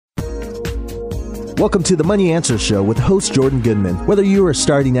Welcome to the Money Answer Show with host Jordan Goodman. Whether you are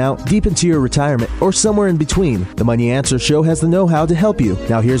starting out, deep into your retirement, or somewhere in between, the Money Answer Show has the know-how to help you.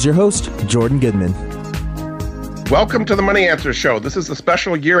 Now here's your host, Jordan Goodman. Welcome to the Money Answer Show. This is the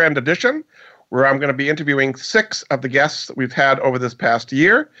special year-end edition where I'm going to be interviewing 6 of the guests that we've had over this past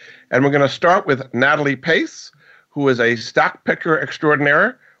year. And we're going to start with Natalie Pace, who is a stock picker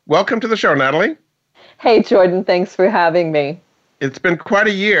extraordinaire. Welcome to the show, Natalie. Hey, Jordan. Thanks for having me. It's been quite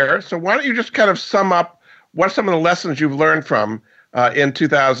a year, so why don't you just kind of sum up what some of the lessons you've learned from in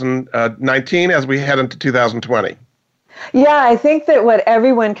 2019 as we head into 2020? Yeah, I think that what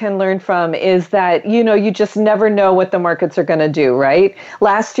everyone can learn from is that, you just never know what the markets are going to do, right?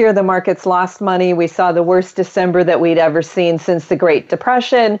 Last year, the markets lost money. We saw the worst December that we'd ever seen since the Great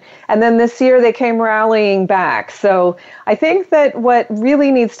Depression. And then this year, they came rallying back. So I think that what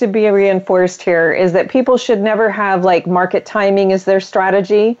really needs to be reinforced here is that people should never have market timing as their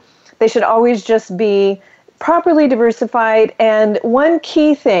strategy. They should always just be properly diversified. And one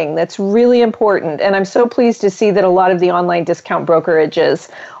key thing that's really important, and I'm so pleased to see that a lot of the online discount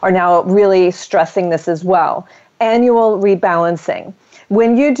brokerages are now really stressing this as well, annual rebalancing.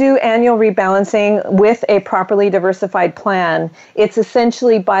 When you do annual rebalancing with a properly diversified plan, it's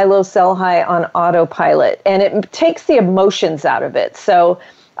essentially buy low, sell high on autopilot, and it takes the emotions out of it. So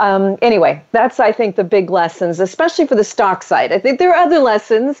anyway, that's, I think, the big lessons, especially for the stock side. I think there are other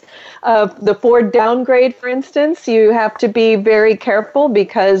lessons. The Ford downgrade, for instance, you have to be very careful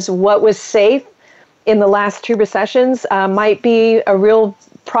because what was safe in the last 2 recessions might be a real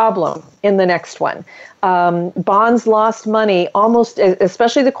problem in the next one. Bonds lost money almost,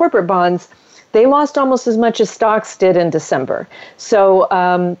 especially the corporate bonds. They lost almost as much as stocks did in December. So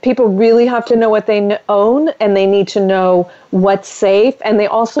people really have to know what they own, and they need to know what's safe. And they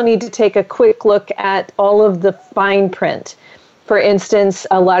also need to take a quick look at all of the fine print. For instance,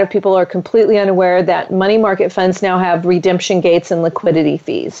 a lot of people are completely unaware that money market funds now have redemption gates and liquidity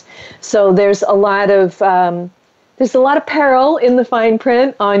fees. So there's a lot of peril in the fine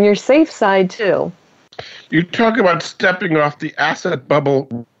print on your safe side too. You talk about stepping off the asset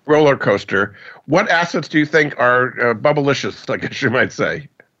bubble roller coaster. What assets do you think are bubblicious, I guess you might say?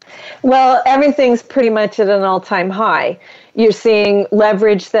 Well, everything's pretty much at an all-time high. You're seeing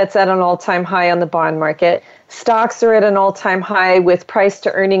leverage that's at an all-time high on the bond market. Stocks are at an all-time high with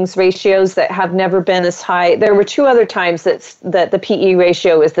price-to-earnings ratios that have never been as high. There were 2 other times that the PE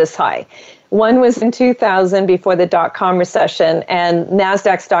ratio is this high. One was in 2000 before the dot-com recession, and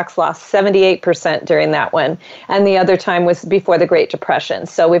NASDAQ stocks lost 78% during that one. And the other time was before the Great Depression.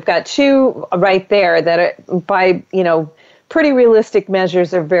 So we've got 2 right there that are, by pretty realistic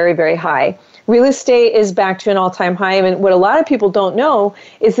measures, are very, very high. Real estate is back to an all-time high. And what a lot of people don't know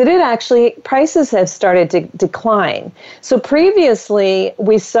is that prices have started to decline. So previously,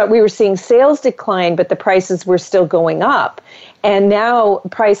 we were seeing sales decline, but the prices were still going up. And now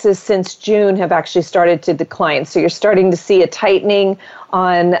prices since June have actually started to decline. So you're starting to see a tightening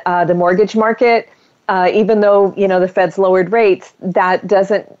on the mortgage market. Even though, the Fed's lowered rates,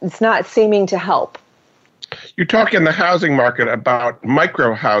 it's not seeming to help. You talk in the housing market about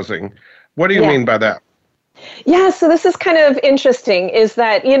micro-housing. What do you mean by that? Yeah, so this is kind of interesting, is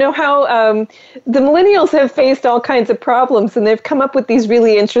that, how the millennials have faced all kinds of problems, and they've come up with these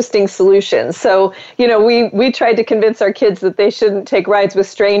really interesting solutions. So, we tried to convince our kids that they shouldn't take rides with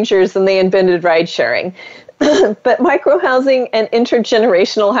strangers, and they invented ride sharing. But micro-housing and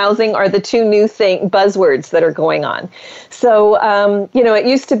intergenerational housing are the 2 new buzzwords that are going on. So, it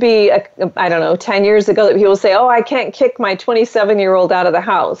used to be, 10 years ago that people say, oh, I can't kick my 27-year-old out of the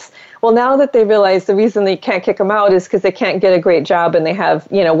house. Well, now that they realize the reason they can't kick them out is because they can't get a great job and they have,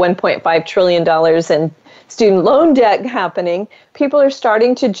 $1.5 trillion in student loan debt happening, people are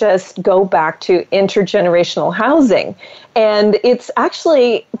starting to just go back to intergenerational housing. And it's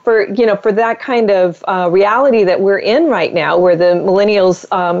actually for that kind of reality that we're in right now, where the millennials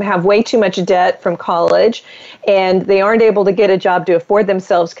have way too much debt from college and they aren't able to get a job to afford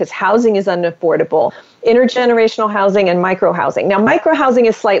themselves because housing is unaffordable. Intergenerational housing and micro-housing. Now, micro-housing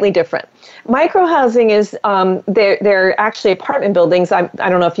is slightly different. Micro-housing is, they're actually apartment buildings. I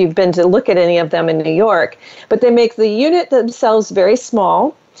don't know if you've been to look at any of them in New York, but they make the unit themselves very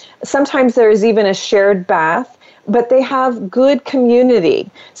small. Sometimes there is even a shared bath, but they have good community.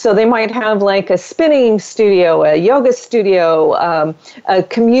 So they might have like a spinning studio, a yoga studio, a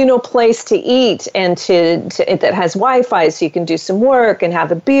communal place to eat and that has Wi-Fi so you can do some work and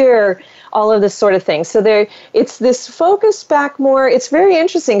have a beer, all of this sort of thing. So it's this focus back more. It's very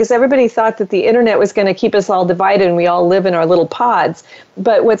interesting because everybody thought that the internet was going to keep us all divided and we all live in our little pods.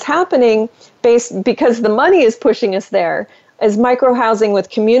 But what's happening because the money is pushing us there, is micro-housing with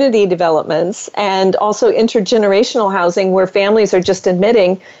community developments and also intergenerational housing where families are just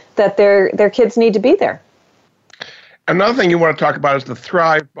admitting that their kids need to be there. Another thing you want to talk about is the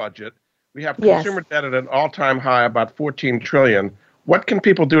Thrive budget. We have Yes. consumer debt at an all-time high, about $14 trillion. What can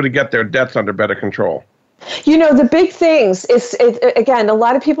people do to get their debts under better control? You know, the big things is, again, a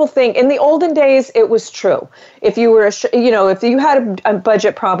lot of people think in the olden days it was true. If you were, if you had a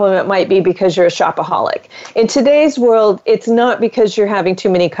budget problem, it might be because you're a shopaholic. In today's world, it's not because you're having too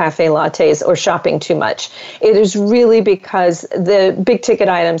many cafe lattes or shopping too much. It is really because the big ticket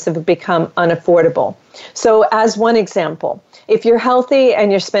items have become unaffordable. So as one example, if you're healthy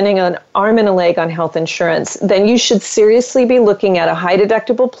and you're spending an arm and a leg on health insurance, then you should seriously be looking at a high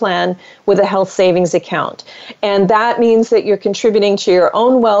deductible plan with a health savings account. And that means that you're contributing to your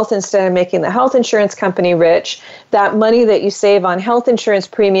own wealth instead of making the health insurance company rich. That money that you save on health insurance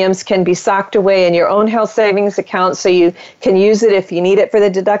premiums can be socked away in your own health savings account so you can use it if you need it for the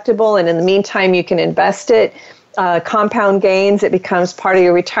deductible. And in the meantime, you can invest it. Compound gains, it becomes part of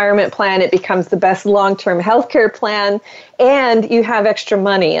your retirement plan, it becomes the best long-term healthcare plan, and you have extra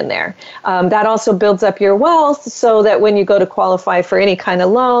money in there. That also builds up your wealth so that when you go to qualify for any kind of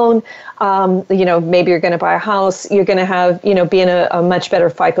loan, maybe you're going to buy a house, you're going to have, be in a much better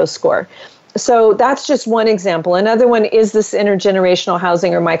FICO score. So that's just one example. Another one is this intergenerational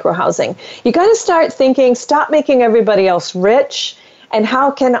housing or micro-housing. You got to start thinking, stop making everybody else rich. And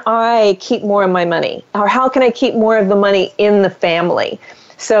how can I keep more of my money? Or how can I keep more of the money in the family?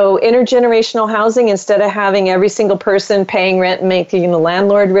 So intergenerational housing, instead of having every single person paying rent and making the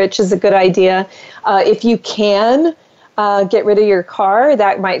landlord rich, is a good idea. If you can get rid of your car,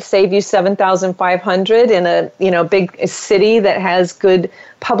 that might save you $7,500 in a big city that has good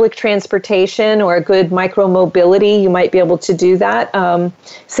public transportation or good micro mobility. You might be able to do that.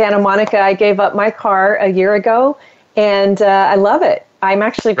 Santa Monica, I gave up my car a year ago. And I love it. I'm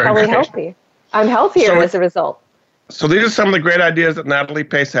actually probably healthy. I'm healthier as a result. So these are some of the great ideas that Natalie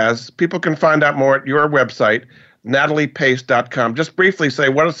Pace has. People can find out more at your website, nataliepace.com. Just briefly say,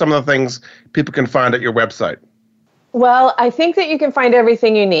 what are some of the things people can find at your website? Well, I think that you can find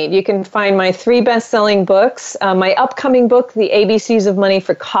everything you need. You can find my 3 best-selling books. My upcoming book, The ABCs of Money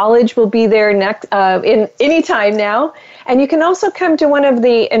for College, will be there next in any time now. And you can also come to one of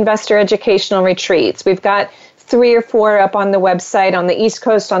the investor educational retreats. We've got 3 or 4 up on the website on the East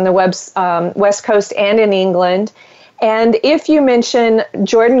Coast, on the West Coast, and in England. And if you mention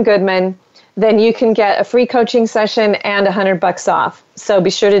Jordan Goodman, then you can get a free coaching session and $100 off. So be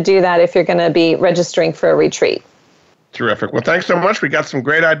sure to do that if you're going to be registering for a retreat. Terrific. Well, thanks so much. We got some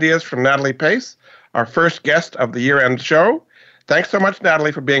great ideas from Natalie Pace, our first guest of the year-end show. Thanks so much,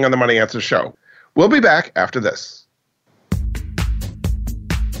 Natalie, for being on the Money Answers show. We'll be back after this.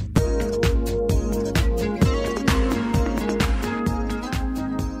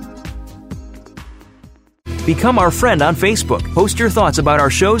 Become our friend on Facebook. Post your thoughts about our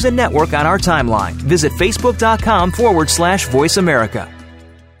shows and network on our timeline. Visit facebook.com/Voice America.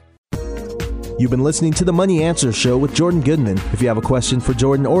 You've been listening to the Money Answer Show with Jordan Goodman. If you have a question for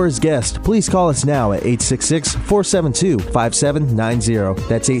Jordan or his guest, please call us now at 866-472-5790.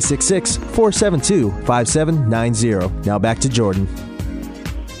 That's 866-472-5790. Now back to Jordan.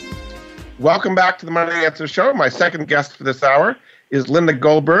 Welcome back to the Money Answer Show. My second guest for this hour is Linda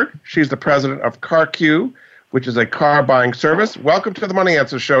Goldberg. She's the president of CarQ, which is a car buying service. Welcome to the Money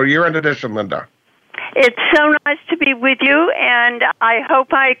Answer Show, year-end edition, Linda. It's so nice to be with you, and I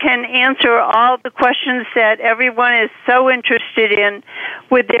hope I can answer all the questions that everyone is so interested in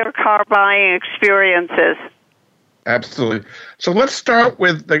with their car buying experiences. Absolutely. So let's start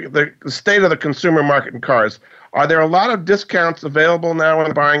with the state of the consumer market in cars. Are there a lot of discounts available now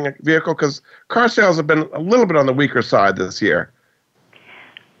in buying a vehicle? Because car sales have been a little bit on the weaker side this year.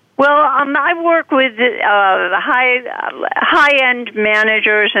 Well, I work with high-end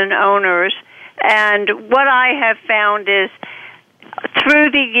managers and owners, and what I have found is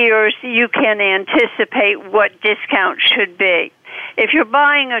through the years you can anticipate what discount should be. If you're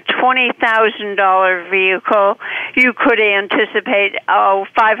buying a $20,000 vehicle, you could anticipate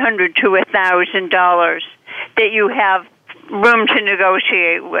 $500 to $1,000 that you have room to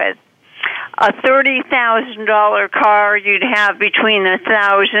negotiate with. A $30,000 car, you'd have between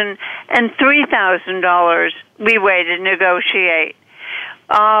 $1,000 and $3,000 leeway to negotiate.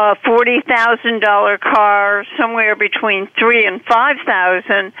 $40,000 car, somewhere between $3,000 and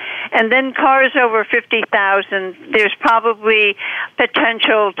 $5,000, and then cars over $50,000. There's probably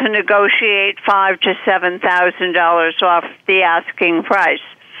potential to negotiate $5,000 to $7,000 off the asking price.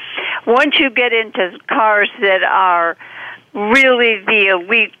 Once you get into cars that are really the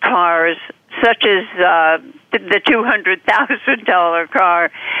elite cars, such as the $200,000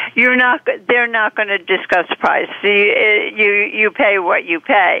 car, they're not going to discuss price. You pay what you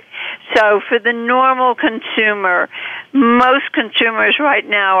pay. So for the normal consumer, most consumers right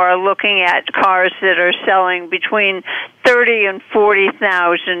now are looking at cars that are selling between $30,000 and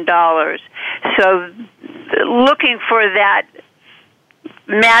 $40,000. So looking for that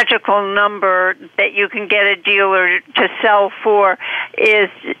magical number that you can get a dealer to sell for is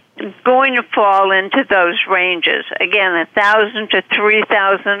going to fall into those ranges. Again, $1,000 to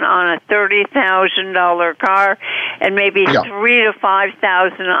 $3,000 on a $30,000 car, and maybe $3,000 to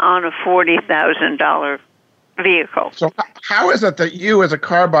 $5,000 on a $40,000 vehicle. So how is it that you, as a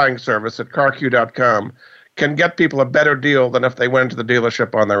car buying service at CarQ.com, can get people a better deal than if they went to the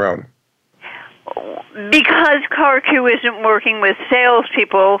dealership on their own? Because CarQ isn't working with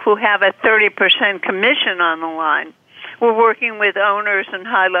salespeople who have a 30% commission on the line. We're working with owners and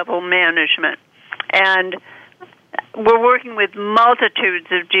high-level management. And we're working with multitudes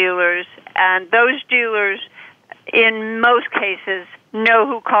of dealers, and those dealers, in most cases, know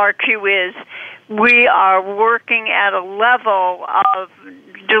who CarQ is. We are working at a level of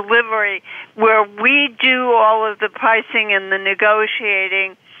delivery where we do all of the pricing and the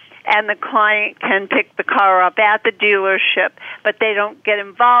negotiating, and the client can pick the car up at the dealership, but they don't get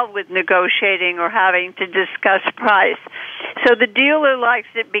involved with negotiating or having to discuss price. So the dealer likes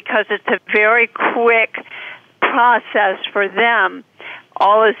it because it's a very quick process for them.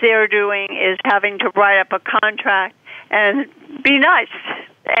 All they're doing is having to write up a contract and be nice.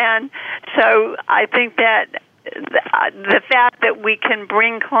 And so I think that the fact that we can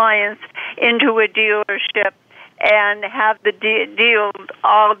bring clients into a dealership and have the deal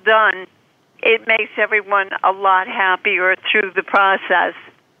all done, it makes everyone a lot happier through the process.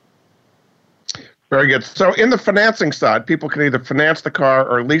 Very good. So in the financing side, people can either finance the car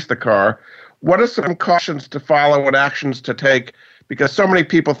or lease the car. What are some cautions to follow and actions to take? Because so many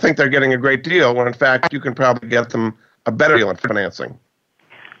people think they're getting a great deal when, in fact, you can probably get them a better deal in financing.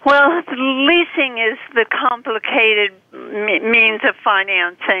 Well, leasing is the complicated means of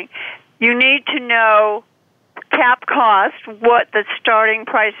financing. You need to know cap cost, what the starting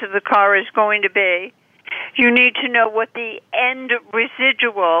price of the car is going to be. You need to know what the end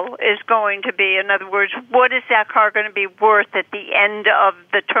residual is going to be. In other words, what is that car going to be worth at the end of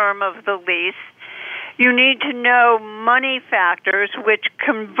the term of the lease? You need to know money factors, which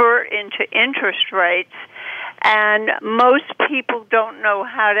convert into interest rates, and most people don't know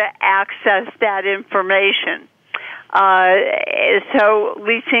how to access that information. So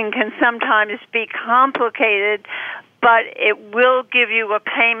leasing can sometimes be complicated, but it will give you a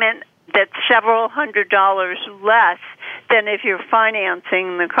payment that's several $100s less than if you're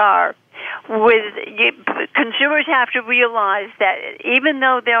financing the car. Consumers have to realize that even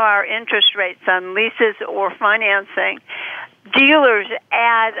though there are interest rates on leases or financing, dealers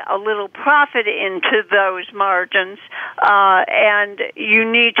add a little profit into those margins, and you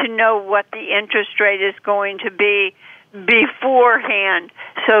need to know what the interest rate is going to be beforehand,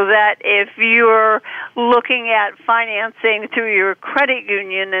 so that if you're looking at financing through your credit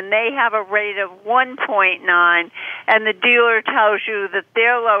union and they have a rate of 1.9 and the dealer tells you that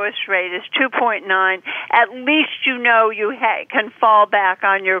their lowest rate is 2.9, at least you know you can fall back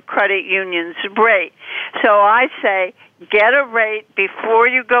on your credit union's rate. So I say, get a rate before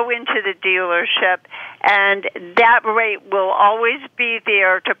you go into the dealership, and that rate will always be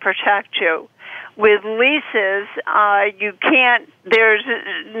there to protect you. With leases, there's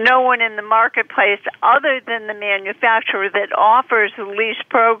no one in the marketplace other than the manufacturer that offers lease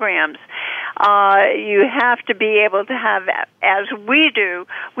programs. You have to be able to have, as we do,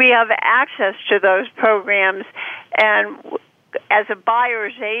 we have access to those programs, and as a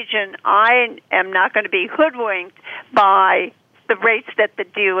buyer's agent, I am not going to be hoodwinked by the rates that the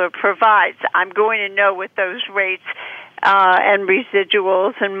dealer provides. I'm going to know what those rates and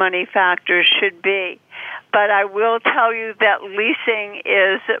residuals and money factors should be. But I will tell you that leasing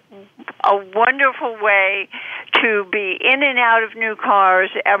is a wonderful way to be in and out of new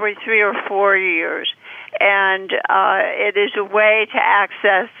cars every 3 or 4 years. And it is a way to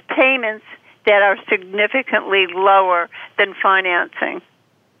access payments that are significantly lower than financing.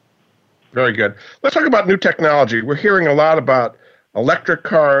 Very good. Let's talk about new technology. We're hearing a lot about electric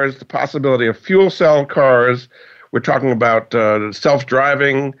cars, the possibility of fuel cell cars. We're talking about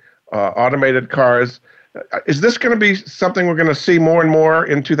self-driving, automated cars. Is this going to be something we're going to see more and more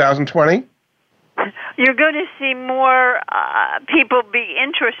in 2020? You're going to see more people be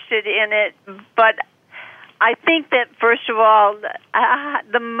interested in it, but I think that, first of all,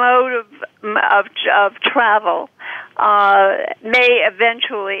 the mode of travel may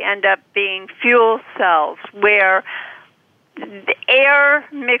eventually end up being fuel cells, where the air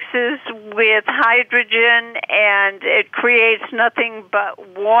mixes with hydrogen and it creates nothing but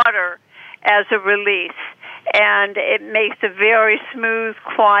water as a release, and it makes a very smooth,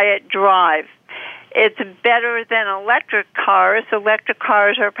 quiet drive. It's better than electric cars. Electric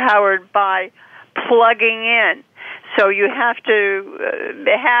cars are powered by plugging in. So you have to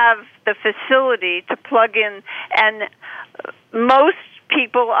have the facility to plug in, and most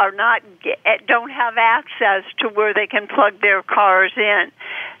people don't have access to where they can plug their cars in.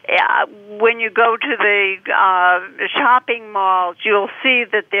 When you go to the shopping malls, you'll see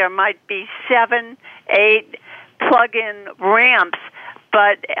that there might be 7, 8 plug-in ramps,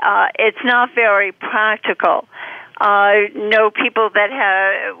 but it's not very practical. Know people that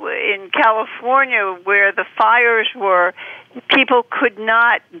have, in California where the fires were, people could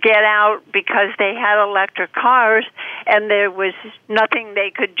not get out because they had electric cars and there was nothing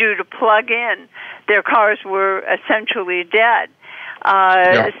they could do to plug in. Their cars were essentially dead.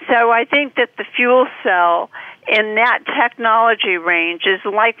 So I think that the fuel cell in that technology range is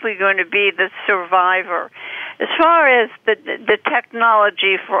likely going to be the survivor. As far as the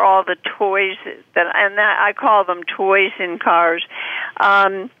technology for all the toys, I call them toys in cars,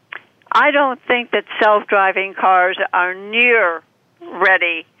 I don't think that self-driving cars are near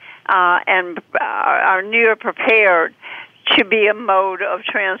ready and are near prepared to be a mode of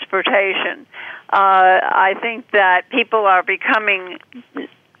transportation. I think that people are becoming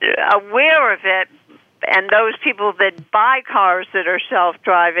aware of it, and those people that buy cars that are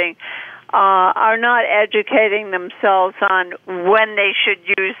self-driving are not educating themselves on when they should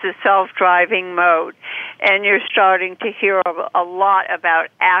use the self-driving mode. And you're starting to hear a lot about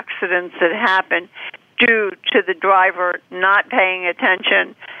accidents that happen due to the driver not paying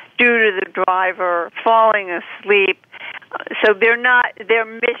attention, due to the driver falling asleep. So they're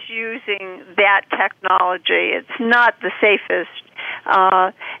misusing that technology. It's not the safest.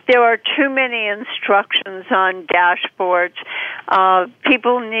 There are too many instructions on dashboards.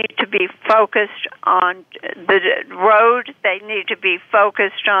 People need to be focused on the road. They need to be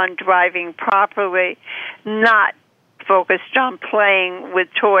focused on driving properly, not focused on playing with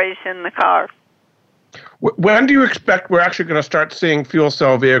toys in the car. When do you expect we're actually going to start seeing fuel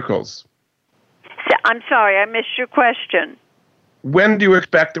cell vehicles? I'm sorry, I missed your question. When do you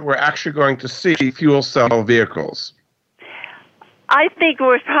expect that we're actually going to see fuel cell vehicles? I think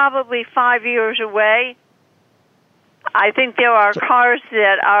we're probably 5 years away. I think there are cars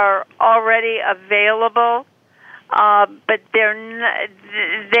that are already available, but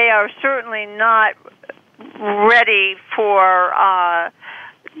they are certainly not ready for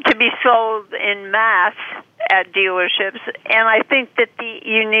to be sold in mass at dealerships. And I think that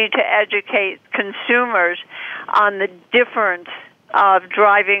you need to educate consumers on the difference of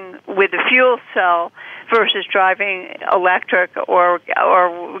driving with a fuel cell versus driving electric or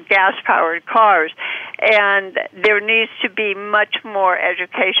gas-powered cars. And there needs to be much more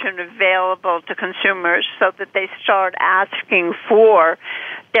education available to consumers so that they start asking for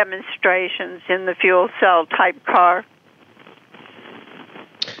demonstrations in the fuel cell type car.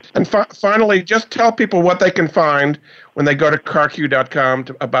 And finally, just tell people what they can find when they go to CarQ.com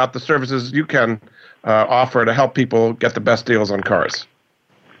about the services you can offer to help people get the best deals on cars.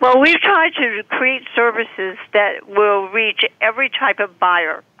 Well, we've tried to create services that will reach every type of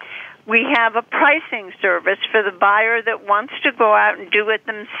buyer. We have a pricing service for the buyer that wants to go out and do it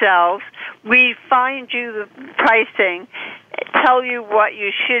themselves. We find you the pricing, tell you what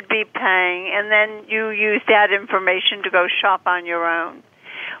you should be paying, and then you use that information to go shop on your own.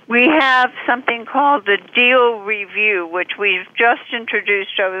 We have something called the Deal Review, which we've just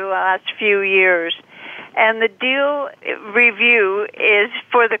introduced over the last few years. And the Deal Review is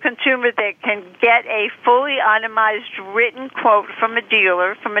for the consumer that can get a fully itemized written quote from a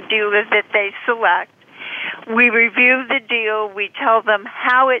dealer that they select. We review the deal, we tell them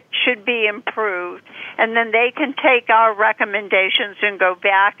how it should be improved, and then they can take our recommendations and go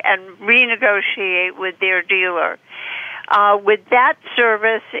back and renegotiate with their dealer. With that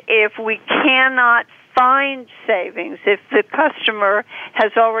service, if we cannot find savings, if the customer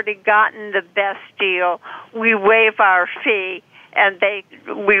has already gotten the best deal, we waive our fee, and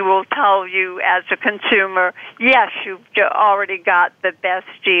we will tell you as a consumer, yes, you've already got the best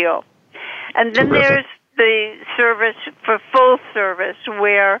deal. And then there's the service for full service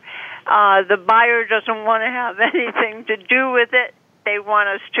where the buyer doesn't want to have anything to do with it. They want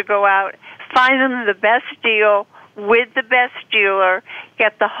us to go out, find them the best deal with the best dealer,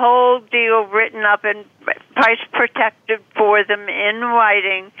 get the whole deal written up and price protected for them in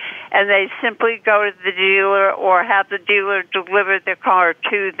writing, and they simply go to the dealer or have the dealer deliver the car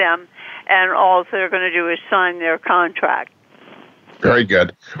to them, and all they're going to do is sign their contract. Very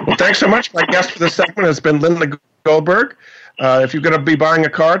good. Well, thanks so much. My guest for this segment has been Linda Goldberg. If you're going to be buying a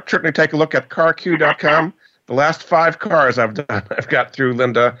car, certainly take a look at carq.com. The last 5 cars I've got through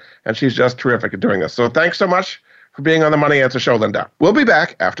Linda, and she's just terrific at doing this. So thanks so much for being on the Money Answer Show, Linda. We'll be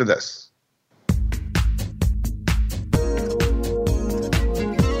back after this.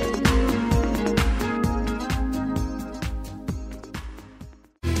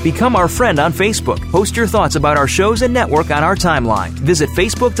 Become our friend on Facebook. Post your thoughts about our shows and network on our timeline. Visit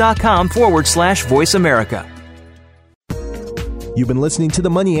facebook.com/Voice America. You've been listening to the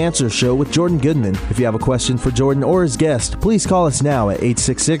Money Answer Show with Jordan Goodman. If you have a question for Jordan or his guest, please call us now at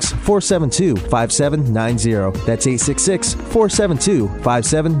 866-472-5790. That's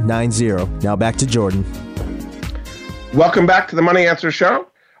 866-472-5790. Now back to Jordan. Welcome back to the Money Answer Show.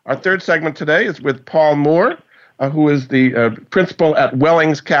 Our third segment today is with Paul Moore, who is the principal at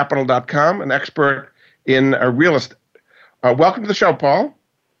wellingscapital.com, an expert in real estate. Welcome to the show, Paul.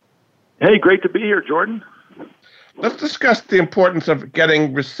 Hey, great to be here, Jordan. Let's discuss the importance of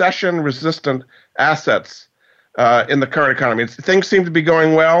getting recession-resistant assets in the current economy. Things seem to be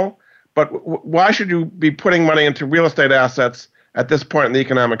going well, but why should you be putting money into real estate assets at this point in the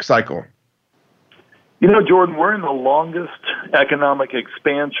economic cycle? You know, Jordan, we're in the longest economic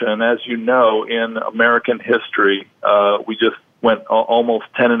expansion, as you know, in American history. We just went almost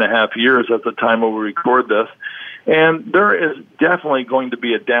 10 and a half years at the time when we record this. And there is definitely going to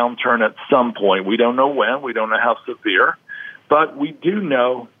be a downturn at some point. We don't know when. We don't know how severe. But we do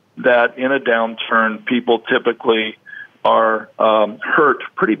know that in a downturn, people typically are hurt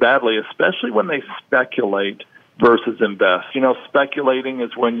pretty badly, especially when they speculate versus invest. You know, speculating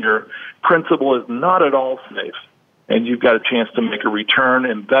is when your principal is not at all safe and you've got a chance to make a return.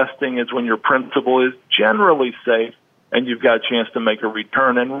 Investing is when your principal is generally safe and you've got a chance to make a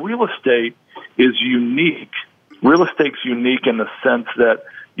return. And real estate is unique. Real estate's unique in the sense that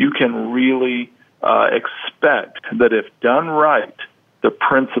you can really expect that if done right, the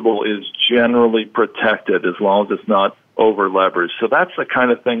principal is generally protected as long as it's not over leveraged. So that's the kind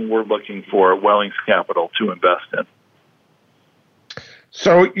of thing we're looking for at Wellings Capital to invest in.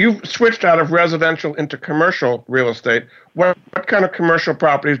 So you've switched out of residential into commercial real estate. What kind of commercial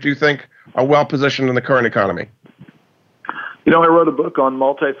properties do you think are well positioned in the current economy? You know, I wrote a book on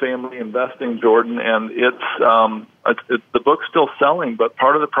multifamily investing, Jordan, and the book's still selling, but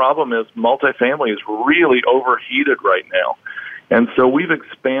part of the problem is multifamily is really overheated right now. And so we've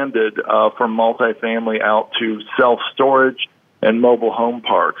expanded from multifamily out to self-storage and mobile home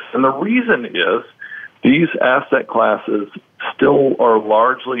parks. And the reason is these asset classes still are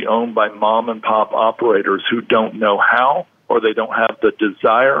largely owned by mom-and-pop operators who don't know how, or they don't have the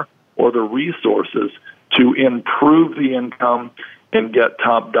desire or the resources to improve the income and get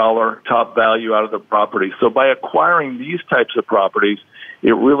top dollar, top value out of the property. So by acquiring these types of properties,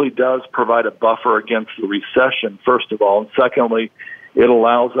 it really does provide a buffer against the recession, first of all. And secondly, it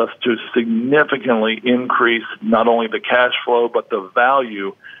allows us to significantly increase not only the cash flow, but the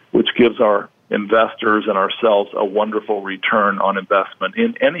value, which gives our investors and ourselves a wonderful return on investment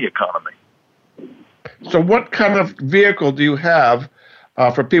in any economy. So what kind of vehicle do you have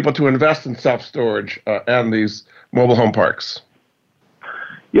for people to invest in self-storage and these mobile home parks?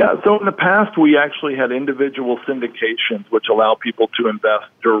 Yeah, so in the past, we actually had individual syndications which allow people to invest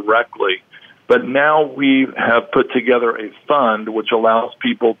directly. But now we have put together a fund which allows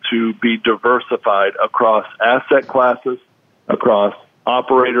people to be diversified across asset classes, across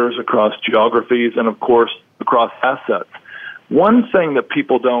operators, across geographies, and, of course, across assets. One thing that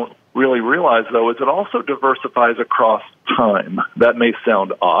people don't really realize, though, is it also diversifies across time. That may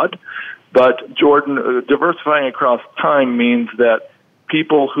sound odd, but, Jordan, diversifying across time means that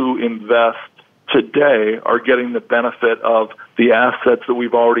people who invest today are getting the benefit of the assets that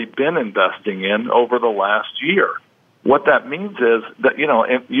we've already been investing in over the last year. What that means is that, you know,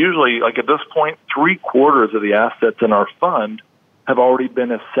 usually, like at this point, 3/4 of the assets in our fund have already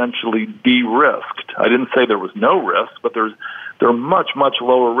been essentially de-risked. I didn't say there was no risk, but they're much, much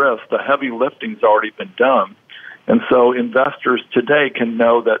lower risk. The heavy lifting's already been done. And so investors today can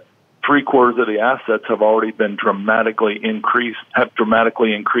know that 3/4 of the assets have already been dramatically increased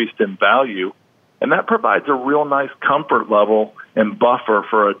in value. And that provides a real nice comfort level and buffer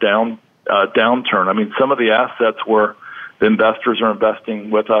for a downturn. I mean, some of the assets where the investors are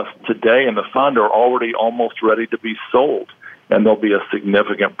investing with us today in the fund are already almost ready to be sold. And there'll be a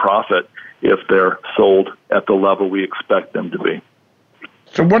significant profit if they're sold at the level we expect them to be.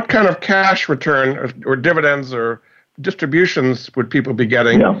 So what kind of cash return or dividends or distributions would people be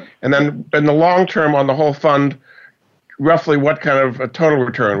getting? Yeah. And then in the long term on the whole fund, roughly what kind of a total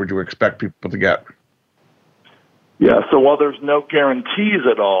return would you expect people to get? Yeah, so while there's no guarantees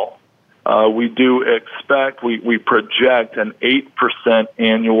at all, we do expect, we project an 8%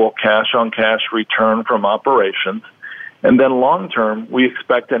 annual cash-on-cash return from operations. And then long-term, we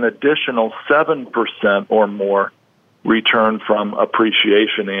expect an additional 7% or more return from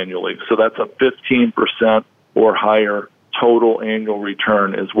appreciation annually. So that's a 15% or higher total annual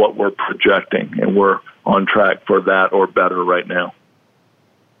return is what we're projecting, and we're on track for that or better right now.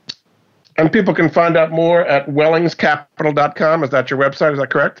 And people can find out more at wellingscapital.com. Is that your website? Is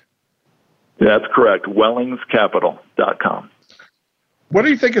that correct? That's correct, wellingscapital.com. What do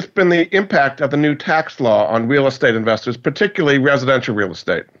you think has been the impact of the new tax law on real estate investors, particularly residential real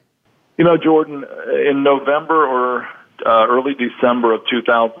estate? You know, Jordan, in November or early December of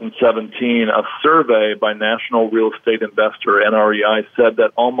 2017, a survey by National Real Estate Investor, NREI, said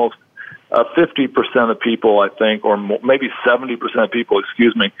that almost 50% of people, I think, or maybe 70% of people,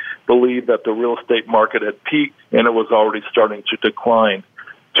 believe that the real estate market had peaked and it was already starting to decline.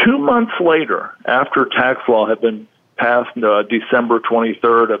 2 months later, after tax law had been passed December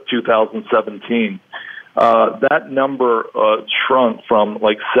 23rd of 2017, that number shrunk from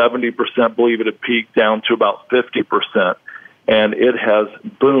like 70% believe it had peaked down to about 50%, and it has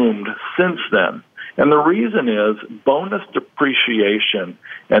boomed since then. And the reason is bonus depreciation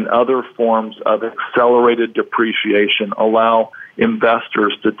and other forms of accelerated depreciation allow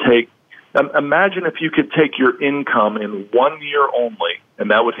investors to take, imagine if you could take your income in 1 year only,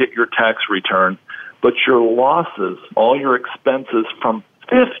 and that would hit your tax return, but your losses, all your expenses from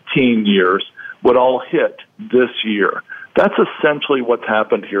 15 years would all hit this year. That's essentially what's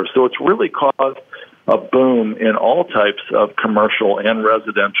happened here. So it's really caused a boom in all types of commercial and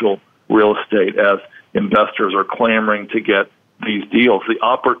residential real estate as investors are clamoring to get these deals. The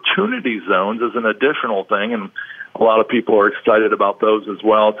opportunity zones is an additional thing, and a lot of people are excited about those as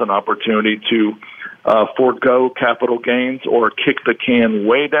well. It's an opportunity to forego capital gains or kick the can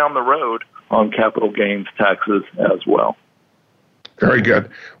way down the road on capital gains taxes as well. Very good.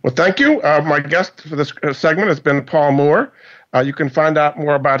 Well, thank you. My guest for this segment has been Paul Moore. You can find out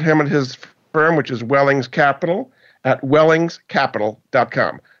more about him and his firm, which is Wellings Capital, at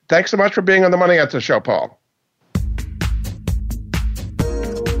wellingscapital.com. Thanks so much for being on the Money Answer Show, Paul.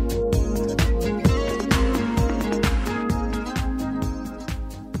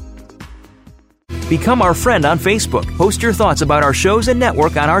 Become our friend on Facebook. Post your thoughts about our shows and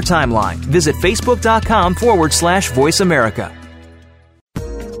network on our timeline. Visit facebook.com/Voice America.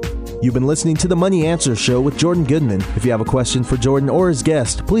 You've been listening to the Money Answer Show with Jordan Goodman. If you have a question for Jordan or his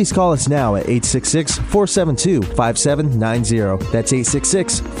guest, please call us now at 866-472-5790. That's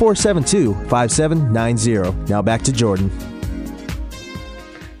 866-472-5790. Now back to Jordan.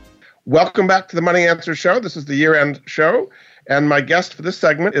 Welcome back to the Money Answer Show. This is the year-end show, and my guest for this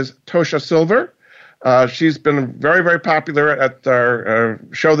segment is Tosha Silver. She's been very, very popular at our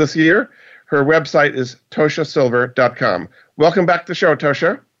show this year. Her website is toshasilver.com. Welcome back to the show,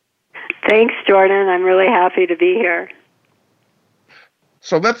 Tosha. Thanks, Jordan. I'm really happy to be here.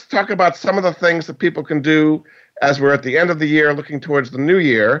 So let's talk about some of the things that people can do as we're at the end of the year looking towards the new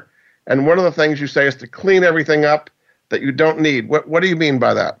year. And one of the things you say is to clean everything up that you don't need. What do you mean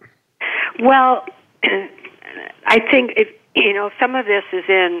by that? Well, I think some of this is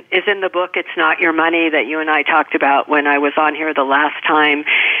in the book, It's Not Your Money, that you and I talked about when I was on here the last time.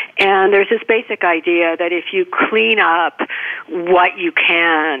 And there's this basic idea that if you clean up what you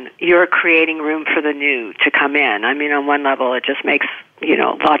can, you're creating room for the new to come in. I mean, on one level, it just makes,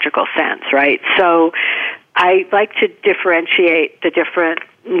 logical sense, right? So I like to differentiate the different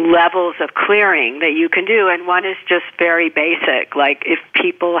levels of clearing that you can do. And one is just very basic, like if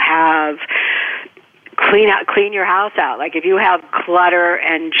people have clean your house out. Like if you have clutter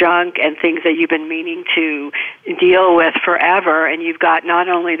and junk and things that you've been meaning to deal with forever, and you've got not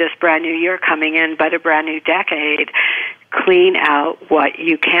only this brand new year coming in, but a brand new decade, clean out what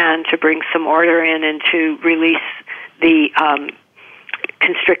you can to bring some order in and to release the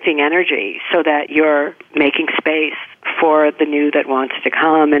constricting energy so that you're making space for the new that wants to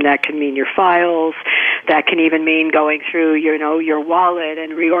come. And that can mean your files. That can even mean going through, your wallet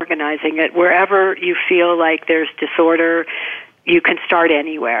and reorganizing it. Wherever you feel like there's disorder, you can start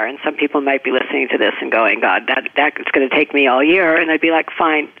anywhere. And some people might be listening to this and going, God, that's going to take me all year. And I'd be like,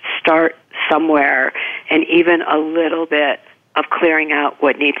 fine, start somewhere. And even a little bit of clearing out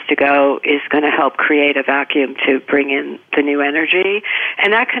what needs to go is going to help create a vacuum to bring in the new energy.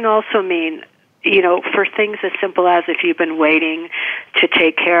 And that can also mean for things as simple as if you've been waiting to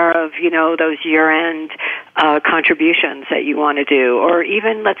take care of, those year-end contributions that you want to do, or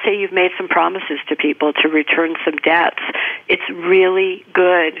even, let's say you've made some promises to people to return some debts, it's really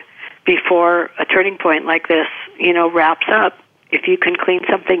good before a turning point like this, wraps up. If you can clean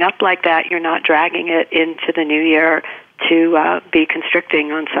something up like that, you're not dragging it into the new year to be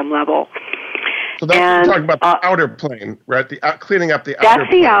constricting on some level. So that's talking about the outer plane, right? Cleaning up the outer plane.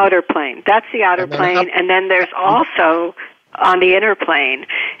 That's the outer plane. That's the outer plane. And then there's also on the inner plane.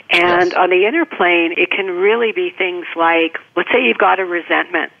 And on the inner plane, it can really be things like, let's say you've got a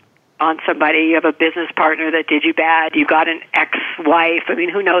resentment on somebody. You have a business partner that did you bad. You got an ex-wife. I mean,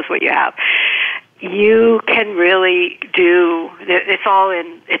 who knows what you have. You can really do, it's all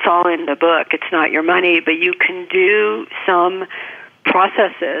in the book. It's not your money, but you can do some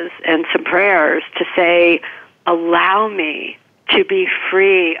processes and some prayers to say, allow me to be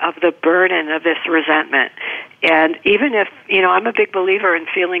free of the burden of this resentment. And even if, I'm a big believer in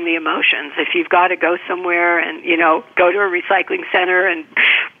feeling the emotions. If you've got to go somewhere and, go to a recycling center and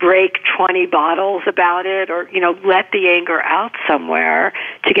break 20 bottles about it, or, let the anger out somewhere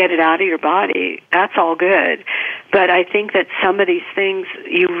to get it out of your body, that's all good. But I think that some of these things,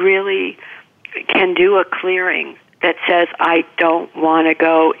 you really can do a clearing that says, I don't want to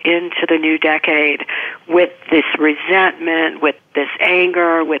go into the new decade with this resentment, with this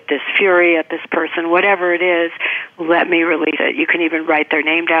anger, with this fury at this person, whatever it is, let me release it. You can even write their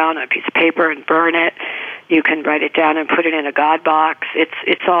name down on a piece of paper and burn it. You can write it down and put it in a God box.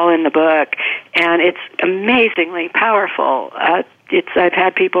 It's all in the book, and it's amazingly powerful. I've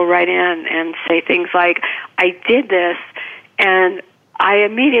had people write in and say things like, I did this, and I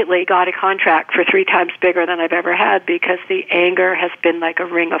immediately got a contract for 3 times bigger than I've ever had because the anger has been like a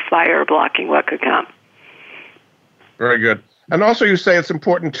ring of fire blocking what could come. Very good. And also you say it's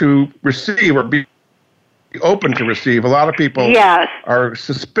important to receive or be open to receive. A lot of people are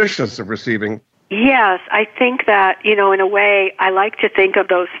suspicious of receiving. Yes, I think that, in a way, I like to think of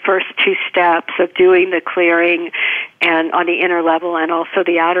those first 2 steps of doing the clearing and on the inner level and also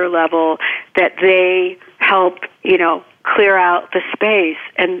the outer level, that they help, clear out the space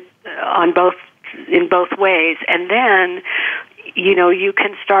and in both ways. And then, you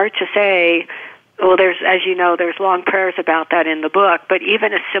can start to say, well, there's long prayers about that in the book, but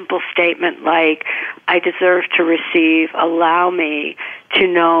even a simple statement like, I deserve to receive, allow me to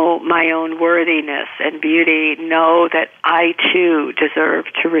know my own worthiness and beauty, know that I too deserve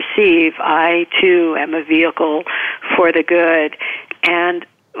to receive, I too am a vehicle for the good. And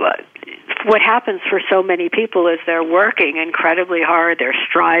what happens for so many people is they're working incredibly hard, they're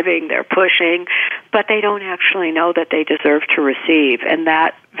striving, they're pushing, but they don't actually know that they deserve to receive, and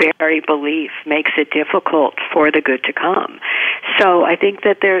that very belief makes it difficult for the good to come. So I think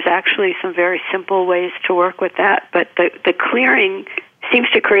that there's actually some very simple ways to work with that, but the clearing seems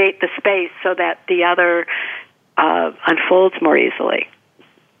to create the space so that the other unfolds more easily.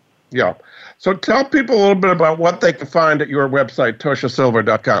 Yeah. So tell people a little bit about what they can find at your website,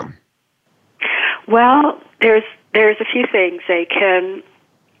 toshasilver.com. Well, there's a few things.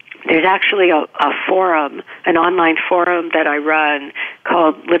 There's actually a forum, an online forum that I run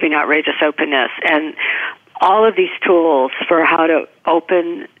called Living Outrageous Openness, and all of these tools for how to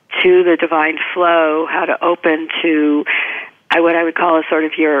open to the divine flow, how to open to what I would call a sort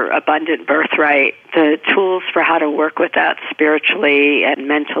of your abundant birthright, the tools for how to work with that spiritually and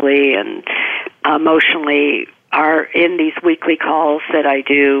mentally and emotionally are in these weekly calls that I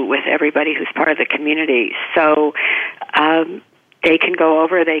do with everybody who's part of the community. So they can go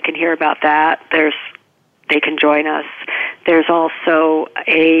over, they can hear about that. They can join us. There's also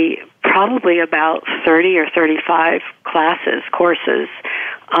probably about 30 or 35 courses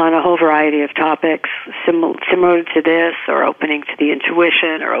on a whole variety of topics similar to this, or opening to the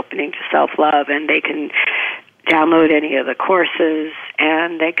intuition, or opening to self-love, and they can download any of the courses,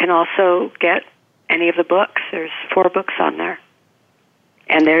 and they can also get any of the books. There's 4 books on there.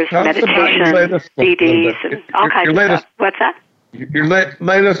 And there's meditation, CDs, and all kinds of stuff. What's that? Your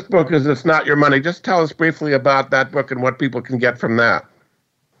latest book is It's Not Your Money. Just tell us briefly about that book and what people can get from that.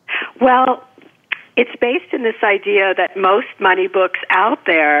 Well, it's based in this idea that most money books out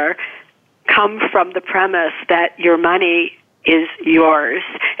there come from the premise that your money is yours,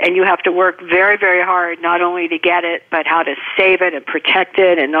 and you have to work very, very hard not only to get it, but how to save it and protect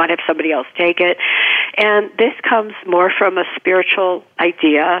it and not have somebody else take it. And this comes more from a spiritual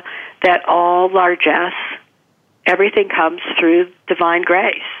idea that all largesse, everything comes through divine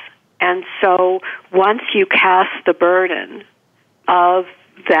grace. And so once you cast the burden of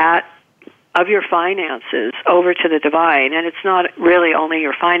that of your finances over to the divine. And it's not really only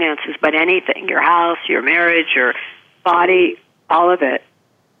your finances, but anything, your house, your marriage, your body, all of it,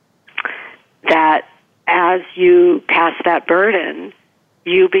 that as you pass that burden,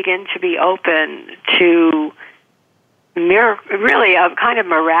 you begin to be open to really a kind of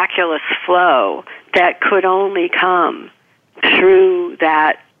miraculous flow that could only come through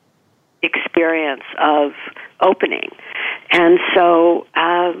that experience of opening. And so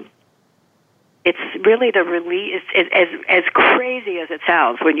it's really the release, as crazy as it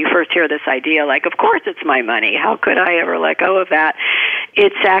sounds when you first hear this idea, like, of course it's my money, how could I ever let go of that?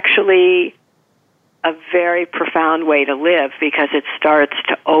 It's actually a very profound way to live, because it starts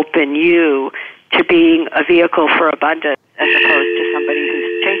to open you to being a vehicle for abundance as opposed to somebody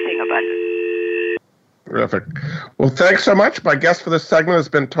who's chasing abundance. Terrific. Well, thanks so much. My guest for this segment has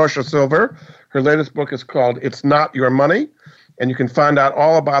been Tosha Silver. Her latest book is called It's Not Your Money, and you can find out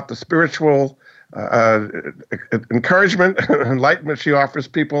all about the spiritual encouragement and enlightenment she offers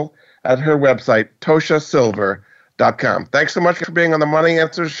people at her website, ToshaSilver.com. Thanks so much for being on the Money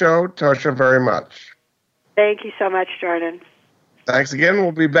Answers Show, Tosha, very much. Thank you so much, Jordan. Thanks again.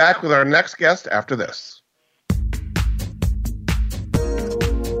 We'll be back with our next guest after this.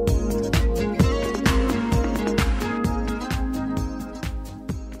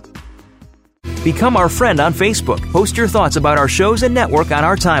 Become our friend on Facebook. Post your thoughts about our shows and network on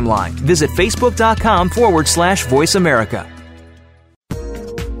our timeline. Visit Facebook.com/Voice America.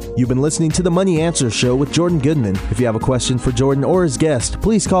 You've been listening to the Money Answers Show with Jordan Goodman. If you have a question for Jordan or his guest,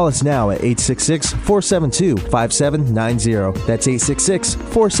 please call us now at 866-472-5790. That's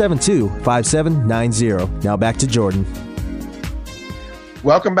 866-472-5790. Now back to Jordan.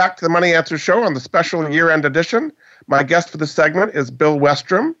 Welcome back to the Money Answers Show on the special year-end edition. My guest for this segment is Bill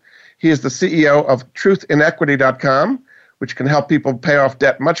Westrom. He is the CEO of truthinequity.com, which can help people pay off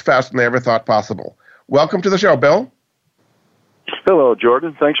debt much faster than they ever thought possible. Welcome to the show, Bill. Hello,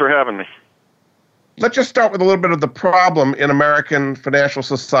 Jordan. Thanks for having me. Let's just start with a little bit of the problem in American financial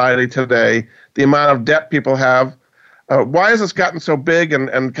society today, the amount of debt people have. Why has this gotten so big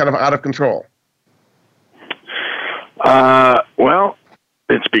and kind of out of control? Well,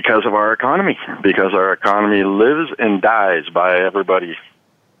 it's because of our economy, because our economy lives and dies by everybody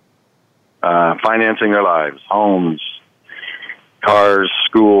financing their lives, homes, cars,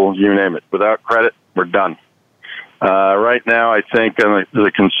 school, you name it. Without credit, we're done. Right now, I think on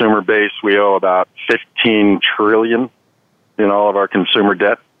the consumer base, we owe about $15 trillion in all of our consumer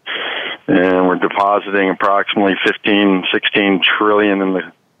debt, and we're depositing approximately $16 trillion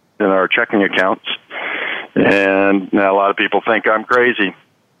in our checking accounts. And now a lot of people think I'm crazy,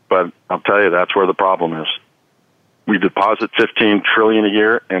 but I'll tell you, that's where the problem is. We deposit $15 trillion a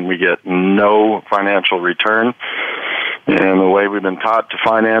year, and we get no financial return. And the way we've been taught to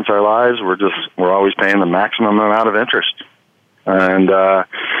finance our lives, we're always paying the maximum amount of interest. And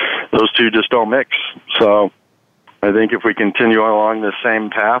those two just don't mix. So I think if we continue along the same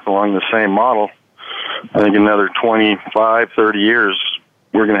path, along the same model, I think another 25, 30 years,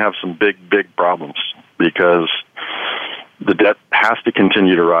 we're going to have some big, big problems, because the debt has to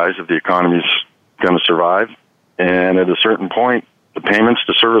continue to rise if the economy's going to survive. And at a certain point, the payments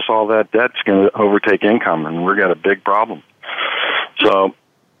to service all that debt is going to overtake income, and we've got a big problem. So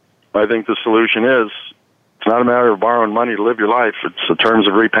I think the solution is, it's not a matter of borrowing money to live your life. It's the terms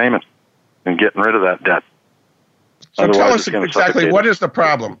of repayment and getting rid of that debt. So tell us exactly, what is the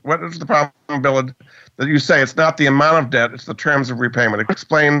problem? What is the problem, Bill, that you say it's not the amount of debt, it's the terms of repayment?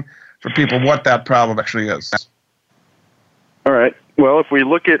 Explain for people what that problem actually is. All right. Well, if we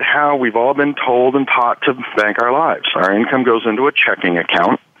look at how we've all been told and taught to bank our lives, our income goes into a checking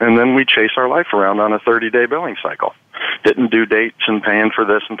account, and then we chase our life around on a 30-day billing cycle, hitting due dates and paying for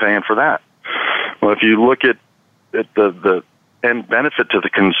this and paying for that. Well, if you look at the end benefit to the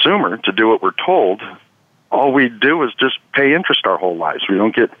consumer to do what we're told, all we do is just pay interest our whole lives. We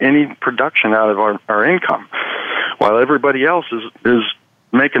don't get any production out of our income, while everybody else is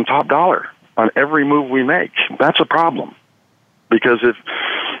making top dollar on every move we make. That's a problem. Because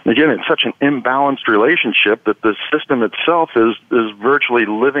again, it's such an imbalanced relationship that the system itself is virtually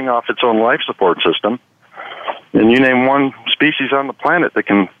living off its own life support system. And you name one species on the planet that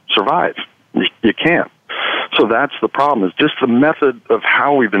can survive. You can't. So that's the problem, is just the method of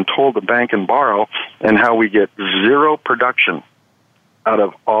how we've been told to bank and borrow, and how we get zero production out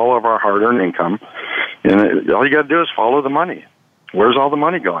of all of our hard-earned income. And all you got to do is follow the money. Where's all the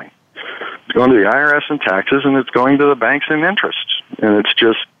money going? It's going to the IRS and taxes, and it's going to the banks and interest. And it's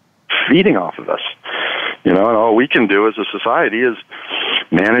just feeding off of us. You know, and all we can do as a society is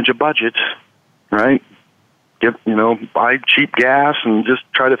manage a budget, right? buy cheap gas and just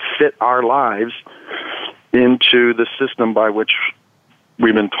try to fit our lives into the system by which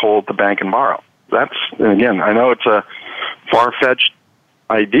we've been told to bank and borrow. And again, I know it's a far-fetched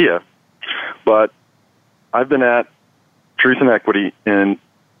idea, but I've been at Truth and Equity and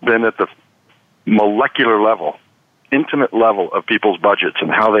been at the molecular level, intimate level of people's budgets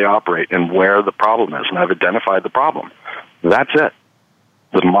and how they operate and where the problem is, and I've identified the problem. That's it.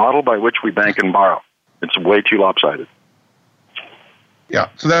 The model by which we bank and borrow. It's way too lopsided. Yeah,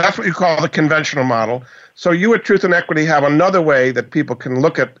 so that's what you call the conventional model. So you at Truth and Equity have another way that people can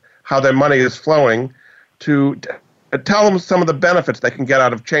look at how their money is flowing to tell them some of the benefits they can get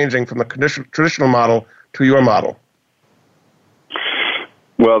out of changing from the traditional model to your model.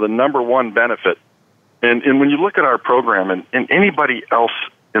 Well, the number one benefit, and when you look at our program and anybody else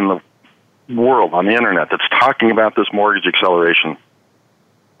in the world on the internet that's talking about this mortgage acceleration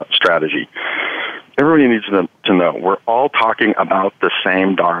strategy, everybody needs to know we're all talking about the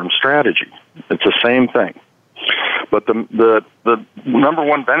same darn strategy. It's the same thing. But the number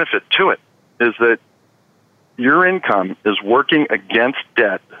one benefit to it is that your income is working against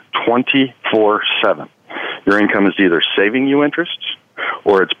debt 24/7. Your income is either saving you interest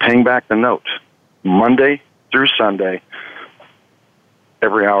or it's paying back the note Monday through Sunday,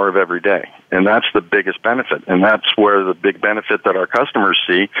 every hour of every day. And that's the biggest benefit. And that's where the big benefit that our customers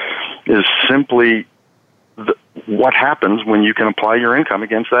see is simply what happens when you can apply your income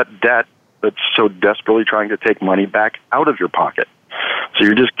against that debt that's so desperately trying to take money back out of your pocket. So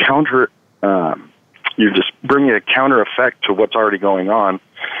you're just you're just bringing a counter effect to what's already going on.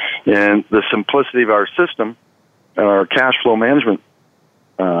 And the simplicity of our system, our cash flow management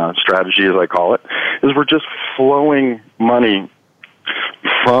strategy, as I call it, is we're just flowing money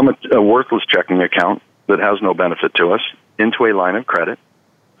from a worthless checking account that has no benefit to us into a line of credit.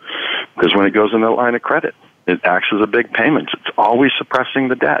 Because when it goes in that line of credit, it acts as a big payment. It's always suppressing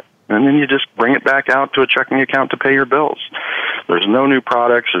the debt. And then you just bring it back out to a checking account to pay your bills. There's no new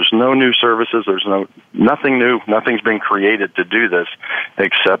products. There's no new services. There's nothing new. Nothing's been created to do this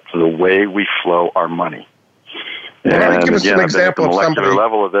except the way we flow our money. And give us an example of somebody.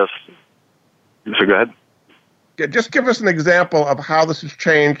 Level of this. So go ahead. Just give us an example of how this has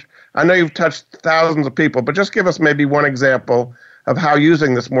changed. I know you've touched thousands of people, but just give us maybe one example of how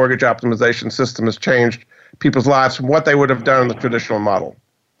using this mortgage optimization system has changed people's lives from what they would have done in the traditional model.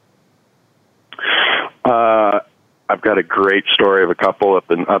 I've got a great story of a couple up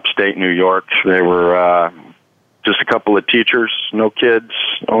in upstate New York. They were just a couple of teachers, no kids,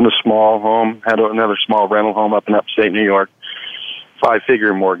 owned a small home, had another small rental home up in upstate New York,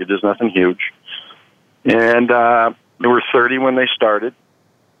 5-figure mortgages, nothing huge. And they were 30 when they started.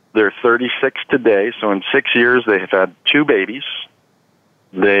 They're 36 today, so in 6 years they have had 2 babies.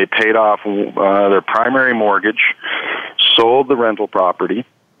 They paid off their primary mortgage, sold the rental property,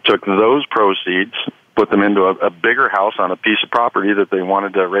 took those proceeds, put them into a bigger house on a piece of property that they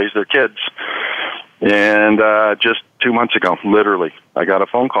wanted to raise their kids. And just 2 months ago, literally, I got a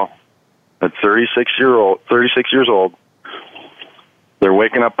phone call at 36 years old. They're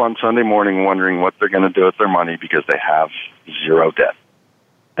waking up on Sunday morning wondering what they're going to do with their money because they have 0 debt.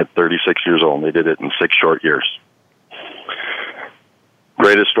 At 36 years old, they did it in 6 short years.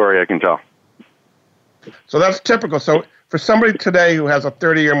 Greatest story I can tell. So that's typical. So for somebody today who has a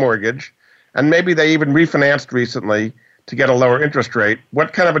 30-year mortgage, and maybe they even refinanced recently to get a lower interest rate,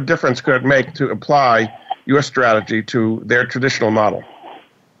 what kind of a difference could it make to apply your strategy to their traditional model?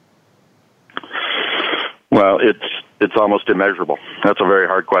 Well, it's almost immeasurable. That's a very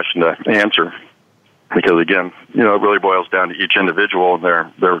hard question to answer because, again, it really boils down to each individual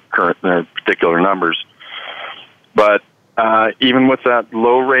and their particular numbers. But even with that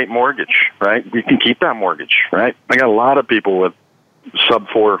low-rate mortgage, right, we can keep that mortgage, right? I got a lot of people with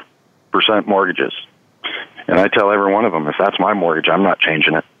sub-4% mortgages. And I tell every one of them, if that's my mortgage, I'm not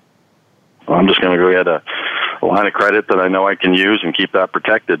changing it. Well, I'm just going to go get a line of credit that I know I can use and keep that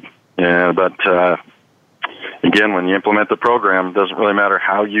protected. But again, when you implement the program, it doesn't really matter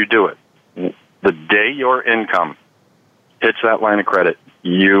how you do it. The day your income hits that line of credit,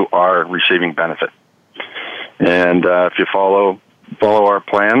 you are receiving benefit. And if you follow our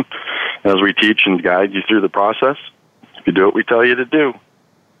plan as we teach and guide you through the process, if you do what we tell you to do,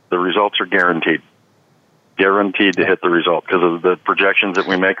 the results are guaranteed. Guaranteed to hit the result because of the projections that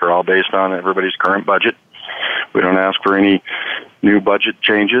we make are all based on everybody's current budget. We don't ask for any new budget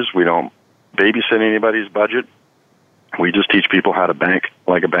changes. We don't babysit anybody's budget. We just teach people how to bank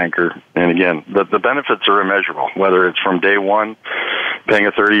like a banker. And again, the benefits are immeasurable, whether it's from day one, paying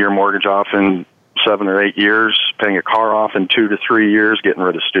a 30-year mortgage off in 7 or 8 years, paying a car off in 2 to 3 years, getting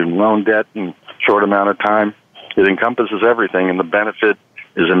rid of student loan debt in a short amount of time, It encompasses everything, and the benefit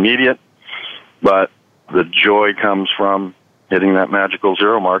is immediate, but the joy comes from hitting that magical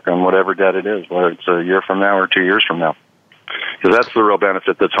zero mark on whatever debt it is, whether it's a year from now or 2 years from now. Because that's the real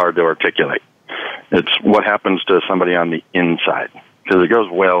benefit that's hard to articulate. It's what happens to somebody on the inside, because it goes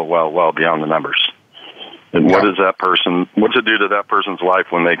well beyond the numbers. And what does that person, what's it do to that person's life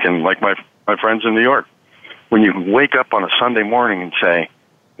when they can, like my friends in New York, when you wake up on a Sunday morning and say,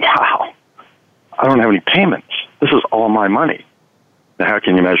 wow, I don't have any payments. This is all my money. Now, how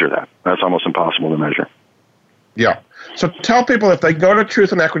can you measure that? That's almost impossible to measure. Yeah. So tell people, if they go to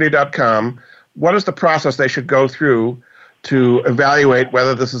truthandequity.com, what is the process they should go through to evaluate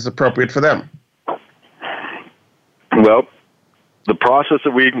whether this is appropriate for them? Well, the process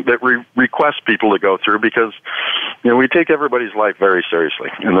that we request people to go through, because we take everybody's life very seriously,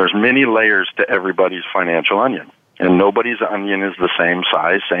 and there's many layers to everybody's financial onion, and nobody's onion is the same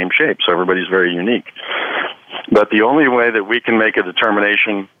size, same shape, so everybody's very unique. But the only way that we can make a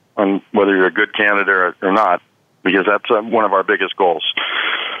determination on whether you're a good candidate or not, because that's one of our biggest goals,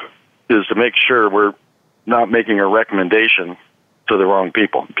 is to make sure we're not making a recommendation to the wrong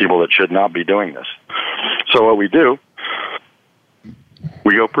people that should not be doing this. So what we do,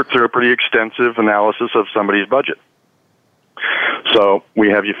 we go through a pretty extensive analysis of somebody's budget. So we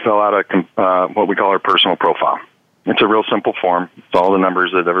have you fill out what we call our personal profile. It's a real simple form. It's all the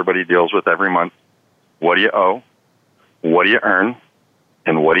numbers that everybody deals with every month. What do you owe? What do you earn?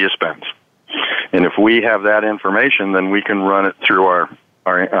 And what do you spend? And if we have that information, then we can run it through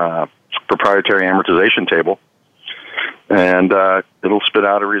our proprietary amortization table, and it'll spit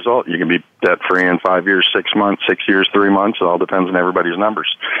out a result. You can be debt-free in 5 years, 6 months, 6 years, 3 months. It all depends on everybody's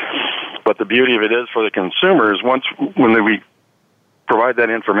numbers. But the beauty of it is for the consumer is when we provide that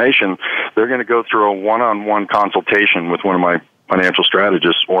information, they're going to go through a one-on-one consultation with one of my financial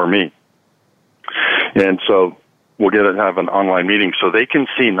strategists or me. And so we'll have an online meeting so they can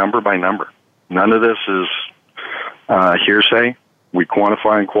see number by number. None of this is hearsay. We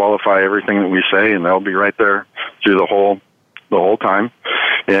quantify and qualify everything that we say, and they'll be right there through the whole time.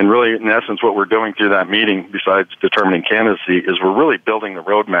 And really, in essence, what we're doing through that meeting, besides determining candidacy, is we're really building the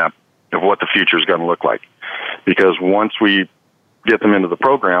roadmap of what the future is going to look like. Because once we get them into the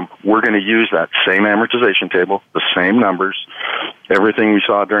program, we're going to use that same amortization table, the same numbers, everything we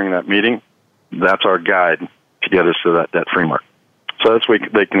saw during that meeting. That's our guide to get us to that debt-free mark. So that's what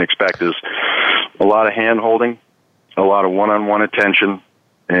they can expect is a lot of hand-holding, a lot of one-on-one attention,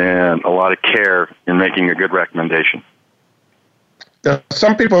 and a lot of care in making a good recommendation. Now,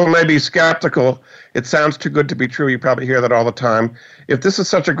 some people may be skeptical. It sounds too good to be true. You probably hear that all the time. If this is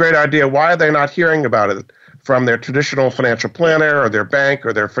such a great idea, why are they not hearing about it from their traditional financial planner or their bank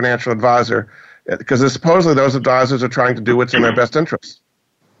or their financial advisor? Because supposedly those advisors are trying to do what's in their best interest.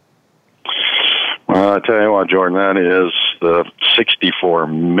 Well, I tell you what, Jordan, that is the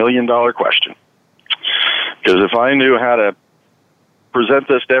 $64 million question. Because if I knew how to present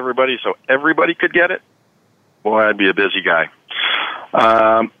this to everybody so everybody could get it, boy, I'd be a busy guy.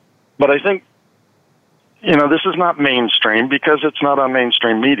 But I think, this is not mainstream because it's not on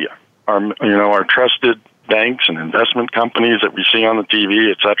mainstream media. Our trusted banks and investment companies that we see on the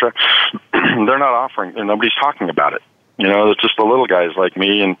TV, et cetera, they're not offering, and nobody's talking about it. It's just the little guys like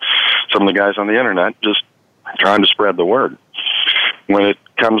me and some of the guys on the internet just trying to spread the word. When it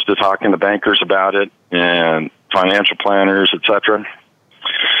comes to talking to bankers about it and financial planners, et cetera,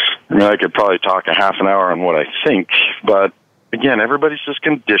 I could probably talk a half an hour on what I think, but again, everybody's just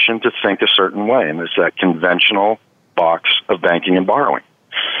conditioned to think a certain way, and it's that conventional box of banking and borrowing.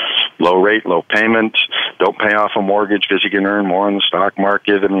 Low rate, low payment, don't pay off a mortgage because you can earn more in the stock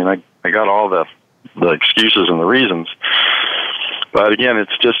market. I got all the excuses and the reasons. But again,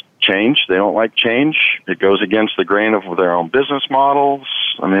 it's just change. They don't like change. It goes against the grain of their own business models.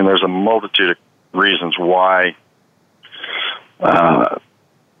 There's a multitude of reasons why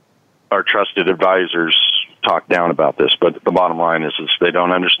our trusted advisors talk down about this. But the bottom line is they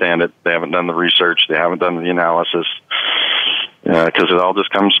don't understand it. They haven't done the research. They haven't done the analysis. Because it all just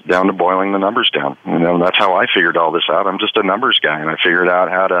comes down to boiling the numbers down. That's how I figured all this out. I'm just a numbers guy, and I figured out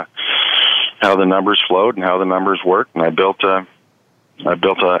how the numbers flowed and how the numbers worked, and I built a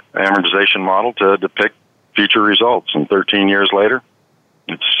amortization model to depict future results. And 13 years later,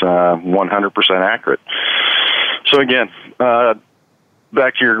 it's 100% accurate. So again,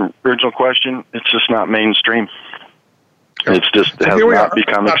 back to your original question, it's just not mainstream. It has not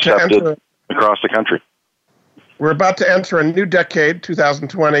become accepted across the country. We're about to enter a new decade,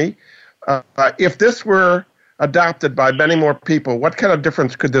 2020. If this were adopted by many more people, what kind of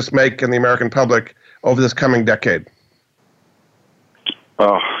difference could this make in the American public over this coming decade?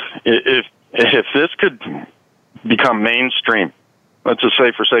 If this could become mainstream. Let's just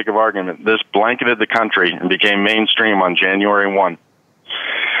say, for sake of argument, this blanketed the country and became mainstream on January 1.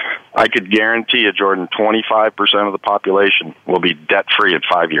 I could guarantee you, Jordan, 25% of the population will be debt-free in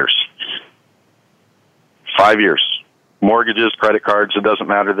 5 years. 5 years. Mortgages, credit cards, it doesn't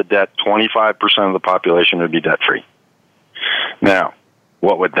matter the debt, 25% of the population would be debt-free. Now,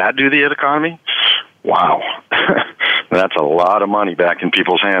 what would that do to the economy? Wow. That's a lot of money back in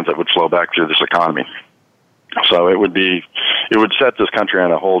people's hands that would flow back through this economy. So it would set this country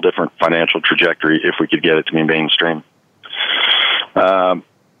on a whole different financial trajectory if we could get it to be mainstream.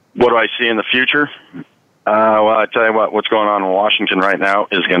 What do I see in the future? Well, I tell you what's going on in Washington right now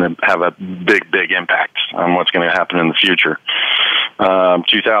is going to have a big impact on what's going to happen in the future.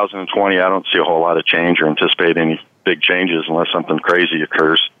 2020, I don't see a whole lot of change or anticipate any big changes unless something crazy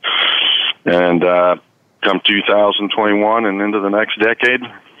occurs. And come 2021 and into the next decade,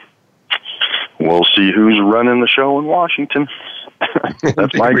 we'll see who's running the show in Washington.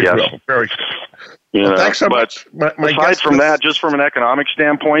 That's my guess. Very good. Well, thanks so much. Aside from that, just from an economic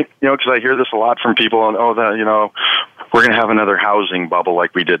standpoint, because I hear this a lot from people, and we're going to have another housing bubble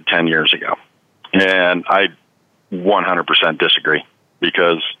like we did 10 years ago. And I 100% disagree,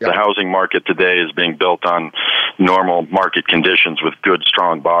 because the housing market today is being built on normal market conditions with good,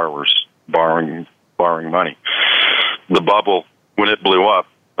 strong borrowers borrowing money. The bubble, when it blew up,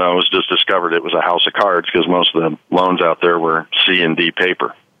 was just discovered it was a house of cards, because most of the loans out there were C and D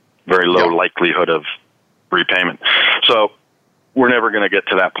paper. Very low likelihood of repayment. So we're never going to get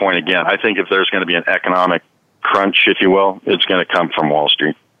to that point again. I think if there's going to be an economic crunch, if you will, it's going to come from Wall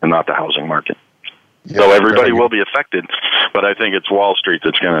Street and not the housing market. So everybody will be affected, but I think it's Wall Street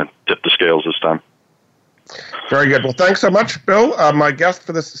that's going to tip the scales this time. Very good. Well, thanks so much, Bill. My guest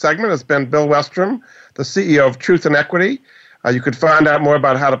for this segment has been Bill Westrom, the CEO of Truth in Equity. You could find out more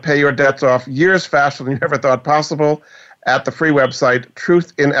about how to pay your debts off years faster than you ever thought possible at the free website,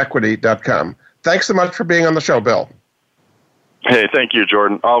 truthinequity.com. Thanks so much for being on the show, Bill. Hey, thank you,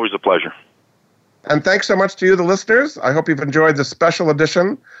 Jordan. Always a pleasure. And thanks so much to you, the listeners. I hope you've enjoyed this special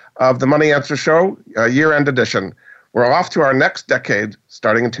edition of the Money Answer Show, year-end edition. We're off to our next decade,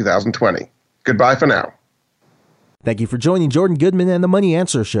 starting in 2020. Goodbye for now. Thank you for joining Jordan Goodman and the Money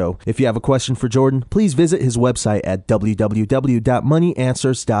Answer Show. If you have a question for Jordan, please visit his website at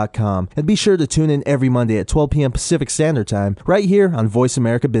www.moneyanswers.com. And be sure to tune in every Monday at 12 p.m. Pacific Standard Time, right here on Voice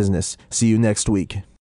America Business. See you next week.